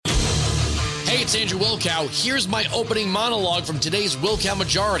Hey, it's Andrew Wilkow. Here's my opening monologue from today's Wilkow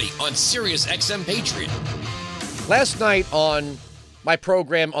Majority on Sirius XM Patriot. Last night on my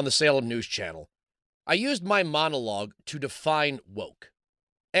program on the Salem News Channel, I used my monologue to define woke.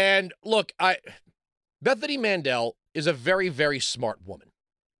 And look, Bethany Mandel is a very, very smart woman.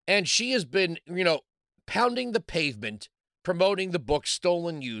 And she has been, pounding the pavement, promoting the book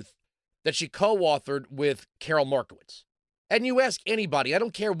Stolen Youth that she co-authored with Carol Markowitz. And you ask anybody, I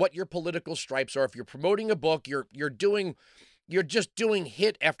don't care what your political stripes are, if you're promoting a book, you're just doing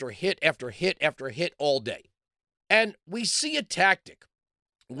hit after hit after hit after hit all day. And we see a tactic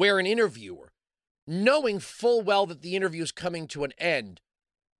where an interviewer, knowing full well that the interview is coming to an end,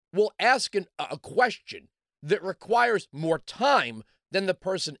 will ask a question that requires more time than the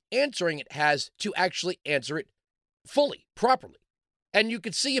person answering it has to actually answer it fully, properly. And you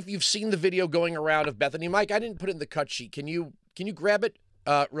can see if you've seen the video going around of Bethany. Mike, I didn't put it in the cut sheet. Can you grab it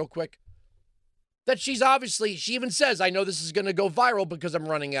real quick? That she even says, I know this is going to go viral because I'm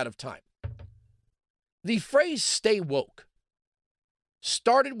running out of time. The phrase stay woke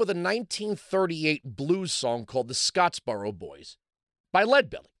started with a 1938 blues song called The Scottsboro Boys by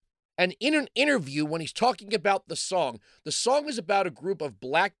Leadbelly. And in an interview, when he's talking about the song is about a group of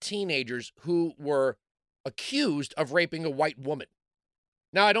black teenagers who were accused of raping a white woman.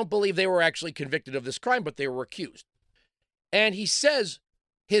 Now, I don't believe they were actually convicted of this crime, but they were accused. And he says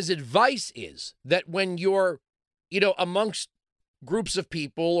his advice is that when you're, amongst groups of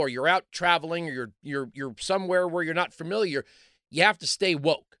people or you're out traveling or you're somewhere where you're not familiar, you have to stay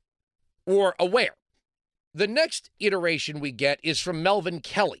woke or aware. The next iteration we get is from Melvin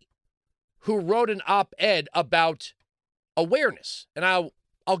Kelly, who wrote an op-ed about awareness. And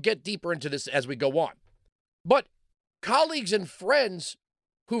I'll get deeper into this as we go on. But colleagues and friends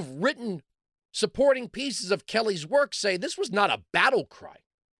who've written supporting pieces of Kelly's work say this was not a battle cry.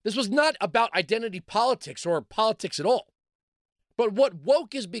 This was not about identity politics or politics at all. But what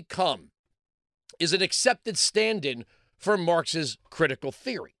woke has become is an accepted stand-in for Marx's critical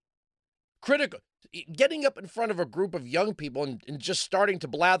theory. Getting up in front of a group of young people and just starting to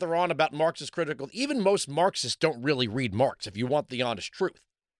blather on about Marx's critical, even most Marxists don't really read Marx, if you want the honest truth.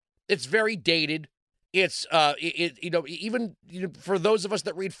 It's very dated. It's, even for those of us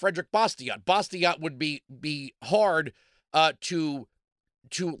that read Frederick Bastiat would be hard to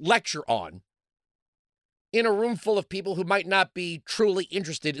lecture on in a room full of people who might not be truly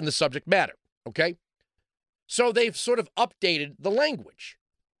interested in the subject matter, okay? So they've sort of updated the language.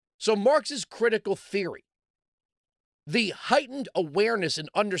 So Marx's critical theory, the heightened awareness and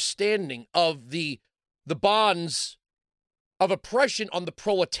understanding of the bonds of oppression on the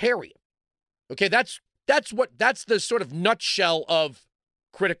proletariat, okay, that's the sort of nutshell of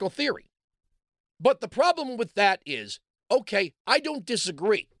critical theory. But the problem with that is, okay, I don't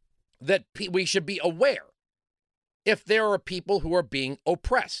disagree that we should be aware if there are people who are being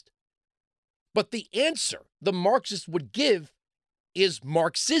oppressed. But the answer the Marxist would give is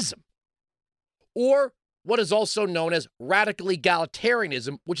Marxism, or what is also known as radical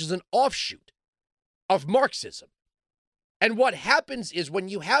egalitarianism, which is an offshoot of Marxism. And what happens is when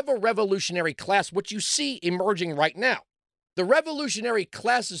you have a revolutionary class, what you see emerging right now, the revolutionary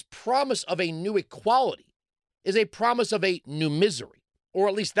class's promise of a new equality is a promise of a new misery, or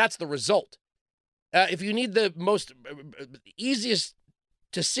at least that's the result. If you need the most easiest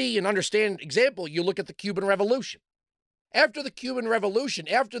to see and understand example, you look at the Cuban Revolution. After the Cuban Revolution,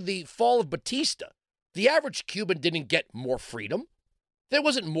 after the fall of Batista, the average Cuban didn't get more freedom. There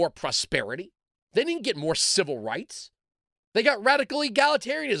wasn't more prosperity. They didn't get more civil rights. They got radical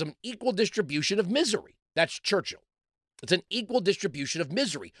egalitarianism, equal distribution of misery. That's Churchill. It's an equal distribution of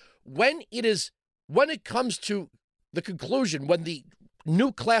misery. When it comes to the conclusion, when the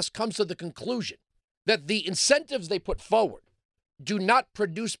new class comes to the conclusion that the incentives they put forward do not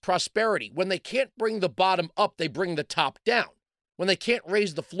produce prosperity, when they can't bring the bottom up, they bring the top down. When they can't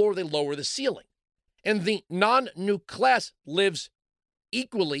raise the floor, they lower the ceiling. And the non-new class lives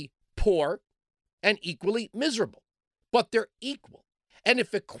equally poor and equally miserable. But they're equal. And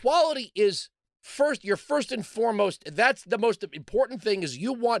if equality is you're first and foremost, that's the most important thing, is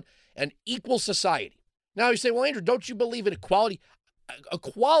you want an equal society. Now you say, well, Andrew, don't you believe in equality?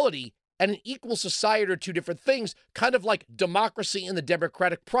 Equality and an equal society are two different things, kind of like democracy and the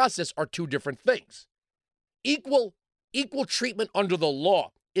democratic process are two different things. Equal treatment under the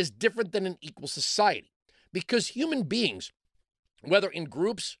law is different than an equal society, because human beings, whether in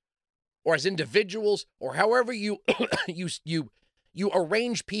groups or as individuals or however you you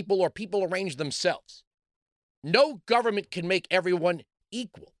arrange people or people arrange themselves, no government can make everyone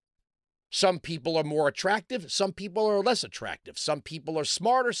equal. Some people are more attractive. Some people are less attractive. Some people are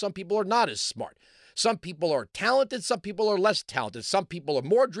smarter. Some people are not as smart. Some people are talented. Some people are less talented. Some people are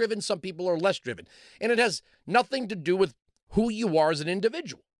more driven. Some people are less driven. And it has nothing to do with who you are as an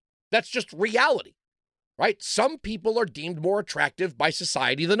individual. That's just reality, right? Some people are deemed more attractive by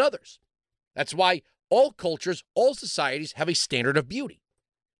society than others. That's why all cultures, all societies have a standard of beauty.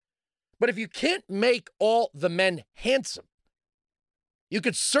 But if you can't make all the men handsome, you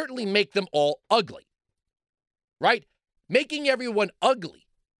could certainly make them all ugly, right? Making everyone ugly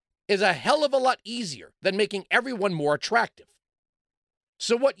is a hell of a lot easier than making everyone more attractive.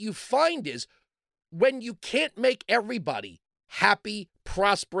 So what you find is when you can't make everybody happy,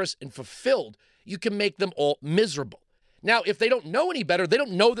 prosperous, and fulfilled, you can make them all miserable. Now, if they don't know any better, they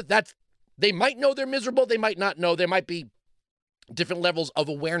don't know they might know they're miserable, they might not know. There might be different levels of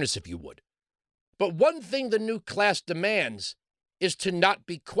awareness, if you would. But one thing the new class demands is to not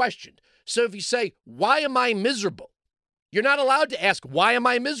be questioned. So if you say, why am I miserable? You're not allowed to ask, why am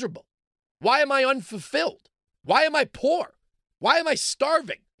I miserable? Why am I unfulfilled? Why am I poor? Why am I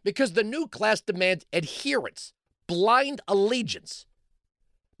starving? Because the new class demands adherence, blind allegiance.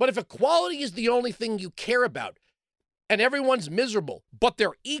 But if equality is the only thing you care about, and everyone's miserable, but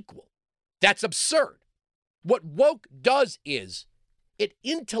they're equal, that's absurd. What woke does is it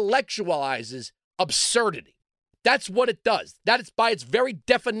intellectualizes absurdity. That's what it does. That is, by its very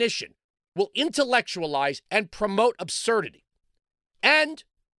definition, will intellectualize and promote absurdity and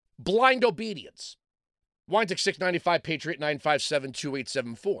blind obedience. Weintick 695, Patriot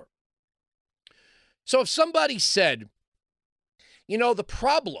 957-2874. So if somebody said, the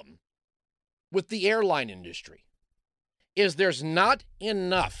problem with the airline industry is there's not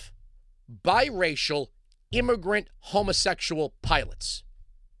enough biracial, immigrant, homosexual pilots.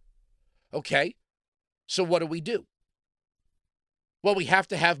 Okay, so what do? Well, we have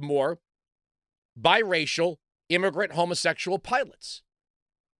to have more biracial, immigrant, homosexual pilots.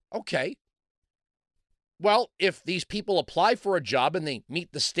 Okay. Well, if these people apply for a job and they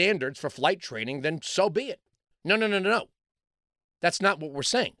meet the standards for flight training, then so be it. No. That's not what we're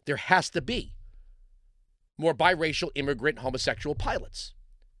saying. There has to be more biracial, immigrant, homosexual pilots.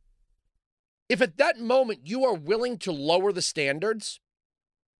 If at that moment you are willing to lower the standards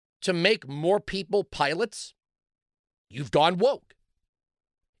to make more people pilots, you've gone woke.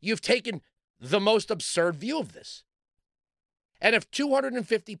 You've taken the most absurd view of this. And if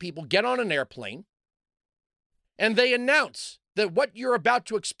 250 people get on an airplane and they announce that what you're about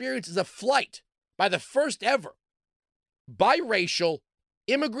to experience is a flight by the first ever biracial,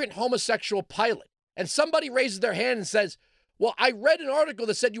 immigrant, homosexual pilot, and somebody raises their hand and says, well, I read an article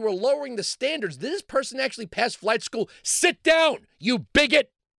that said you were lowering the standards. Did this person actually pass flight school? Sit down, you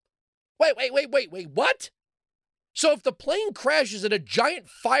bigot. Wait, what? So if the plane crashes in a giant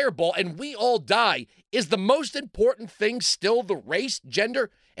fireball and we all die, is the most important thing still the race, gender,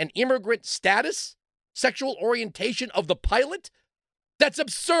 and immigrant status, sexual orientation of the pilot? That's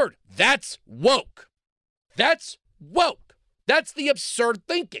absurd. That's woke. That's woke. That's the absurd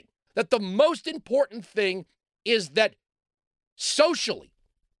thinking. That the most important thing is that socially,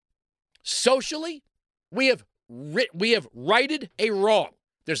 we have righted a wrong.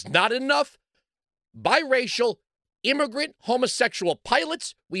 There's not enough biracial, immigrant, homosexual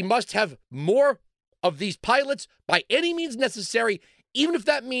pilots. We must have more of these pilots by any means necessary, even if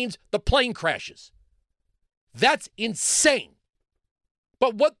that means the plane crashes. That's insane.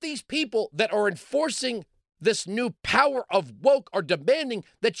 But what these people that are enforcing this new power of woke are demanding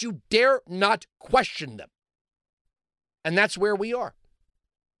that you dare not question them. And that's where we are.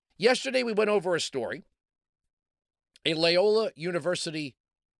 Yesterday, we went over a story. A Loyola University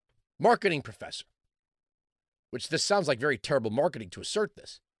marketing professor, which this sounds like very terrible marketing to assert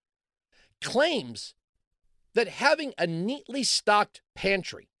this, claims that having a neatly stocked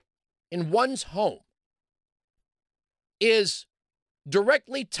pantry in one's home is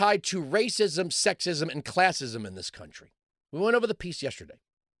directly tied to racism, sexism, and classism in this country. We went over the piece yesterday.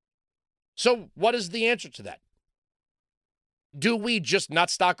 So what is the answer to that? Do we just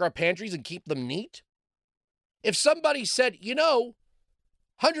not stock our pantries and keep them neat? If somebody said,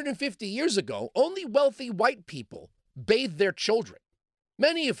 150 years ago, only wealthy white people bathed their children,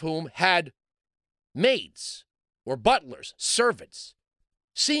 many of whom had maids or butlers, servants.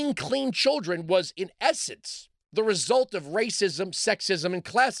 Seeing clean children was, in essence, the result of racism, sexism, and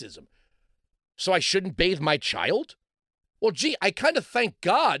classism. So I shouldn't bathe my child? Well, gee, I kind of thank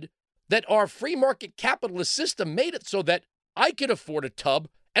God that our free market capitalist system made it so that I could afford a tub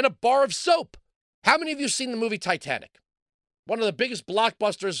and a bar of soap. How many of you have seen the movie Titanic? One of the biggest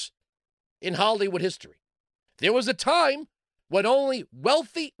blockbusters in Hollywood history. There was a time when only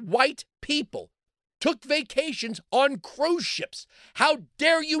wealthy white people took vacations on cruise ships. How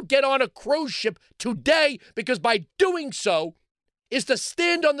dare you get on a cruise ship today, because by doing so is to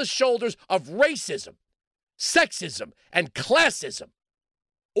stand on the shoulders of racism, sexism, and classism?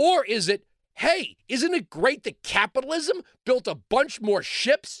 Or is it, hey, isn't it great that capitalism built a bunch more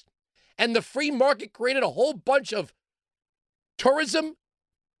ships and the free market created a whole bunch of tourism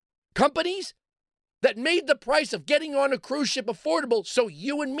companies that made the price of getting on a cruise ship affordable so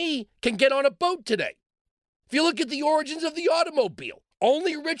you and me can get on a boat today? If you look at the origins of the automobile,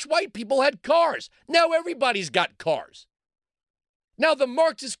 only rich white people had cars. Now everybody's got cars. Now the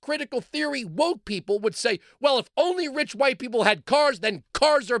Marxist critical theory woke people would say, well, if only rich white people had cars, then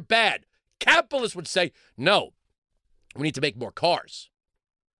cars are bad. Capitalists would say, no, we need to make more cars.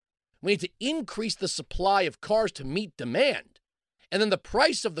 We need to increase the supply of cars to meet demand. And then the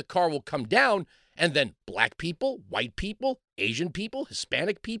price of the car will come down, and then black people, white people, Asian people,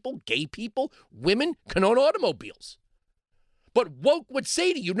 Hispanic people, gay people, women can own automobiles. But woke would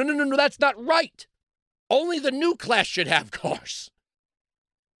say to you, no, that's not right. Only the new class should have cars.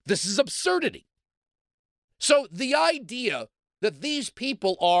 This is absurdity. So the idea that these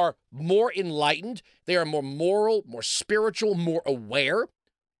people are more enlightened, they are more moral, more spiritual, more aware,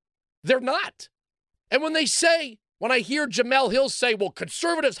 they're not. And when I hear Jamel Hill say, well,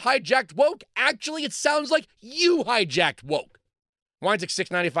 conservatives hijacked woke, actually it sounds like you hijacked woke. Weinzig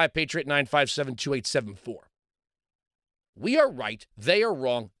 695, Patriot 957-2874. We are right, they are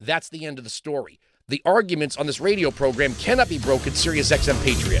wrong, that's the end of the story. The arguments on this radio program cannot be broken. Sirius XM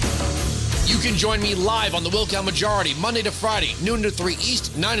Patriot. You can join me live on the Wilkow Majority, Monday to Friday, noon to 3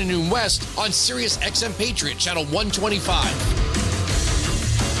 East, 9 to noon West, on Sirius XM Patriot, channel 125.